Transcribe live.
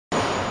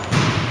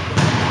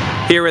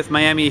Here with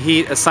Miami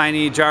Heat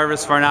assignee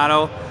Jarvis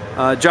Varnado.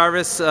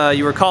 Jarvis,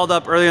 you were called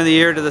up earlier in the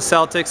year to the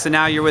Celtics, and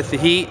now you're with the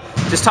Heat.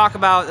 Just talk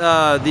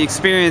about the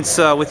experience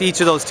with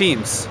each of those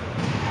teams. It's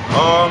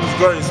a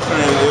great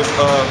experience.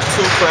 It's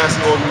two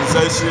classy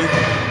organizations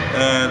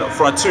and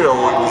frontier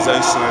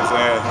organizations,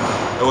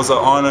 and it was an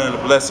honor and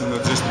a blessing to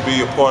just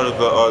be a part of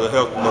the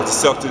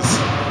Celtics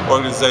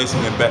organization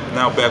and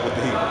now back with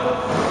the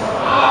Heat.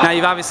 Now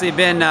you've obviously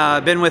been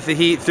with the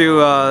Heat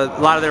through a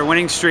lot of their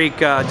winning streak.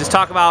 Just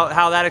talk about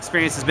how that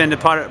experience has been to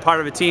part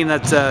of a team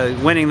that's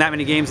winning that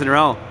many games in a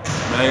row.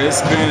 Man,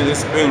 it's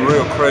been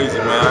real crazy,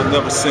 man. I've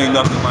never seen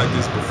nothing like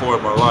this before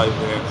in my life,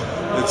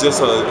 man. It's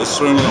just an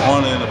extremely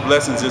honor and a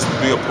blessing just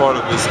to be a part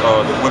of this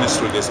the winning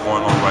streak that's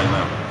going on right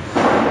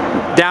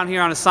now. Down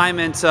here on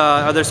assignment,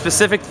 are there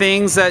specific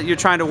things that you're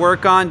trying to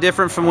work on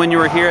different from when you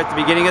were here at the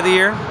beginning of the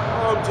year?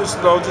 Just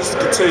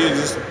continue.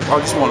 I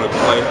just want to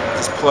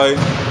play.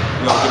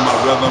 You know,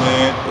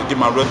 get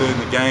my rhythm in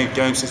the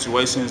game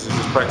situations, and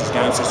just practice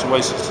game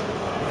situations.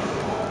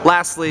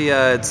 Lastly,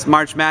 it's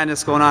March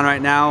Madness going on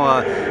right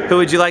now. Who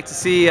would you like to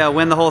see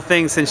win the whole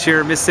thing since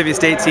your Mississippi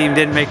State team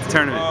didn't make the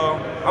tournament?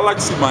 I'd like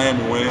to see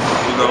Miami win.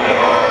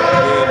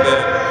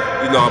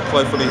 I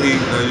play for the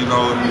Heat.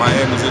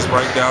 Miami's just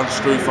right down the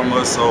street from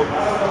us, so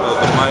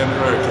the Miami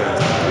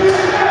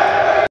Hurricanes.